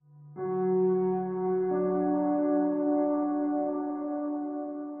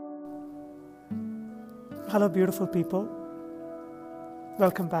Hello, beautiful people.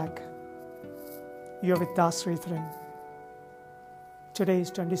 Welcome back. You're with Das Sridharan. Today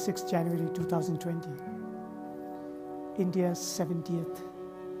is 26th January 2020, India's 70th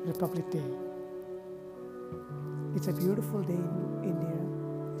Republic Day. It's a beautiful day in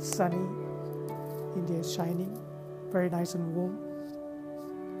India. It's sunny. India is shining, very nice and warm.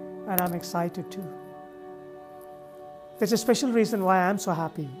 And I'm excited too. There's a special reason why I'm so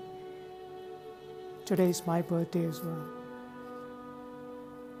happy. Today is my birthday as well.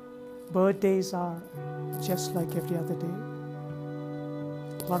 Birthdays are just like every other day.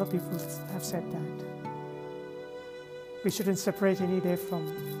 A lot of people have said that. We shouldn't separate any day from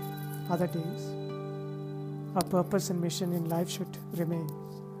other days. Our purpose and mission in life should remain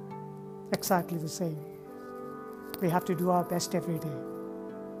exactly the same. We have to do our best every day.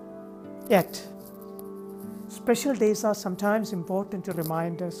 Yet, special days are sometimes important to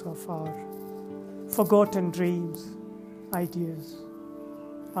remind us of our forgotten dreams, ideas,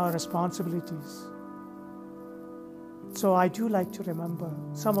 our responsibilities. So I do like to remember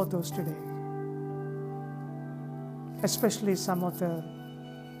some of those today, especially some of the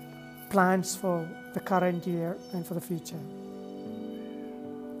plans for the current year and for the future.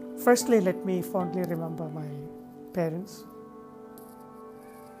 Firstly, let me fondly remember my parents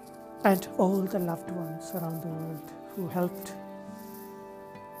and all the loved ones around the world who helped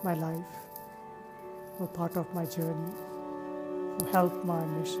my life, were part of my journey, who helped my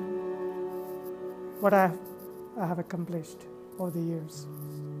mission, what I have accomplished over the years.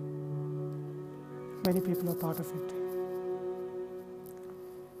 Many people are part of it.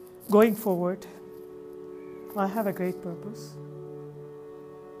 Going forward, I have a great purpose.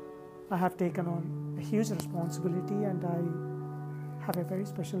 I have taken on a huge responsibility and I have a very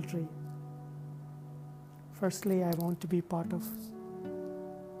special dream. Firstly, I want to be part of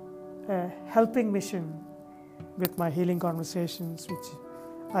a helping mission with my healing conversations, which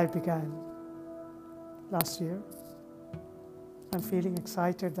I began last year. I'm feeling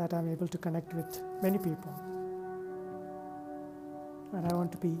excited that I'm able to connect with many people. And I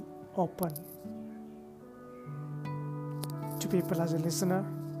want to be open to people as a listener.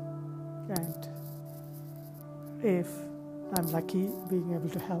 And if I'm lucky, being able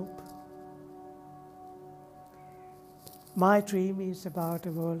to help. My dream is about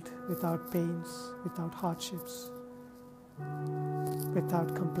a world without pains, without hardships,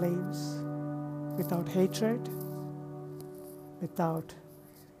 without complaints, without hatred, without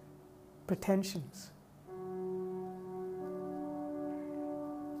pretensions.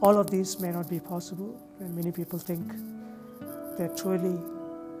 All of these may not be possible, and many people think they're truly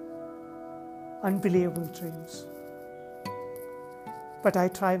unbelievable dreams. But I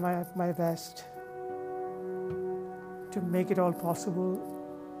try my best to make it all possible,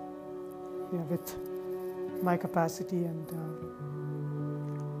 with my capacity and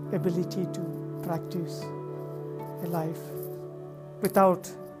ability to practice a life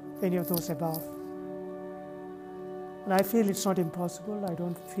without any of those above. And I feel it's not impossible. I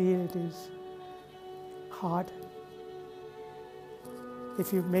don't feel it is hard.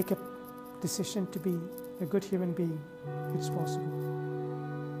 If you make a decision to be a good human being, it's possible.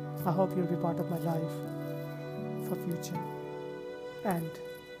 I hope you'll be part of my life for future, and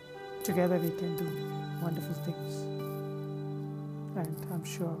together we can do wonderful things, and I'm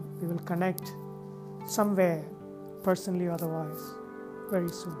sure we will connect somewhere, personally or otherwise, very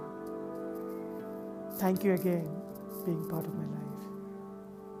soon. Thank you again being part of my life.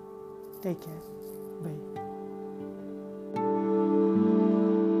 Take care. Bye.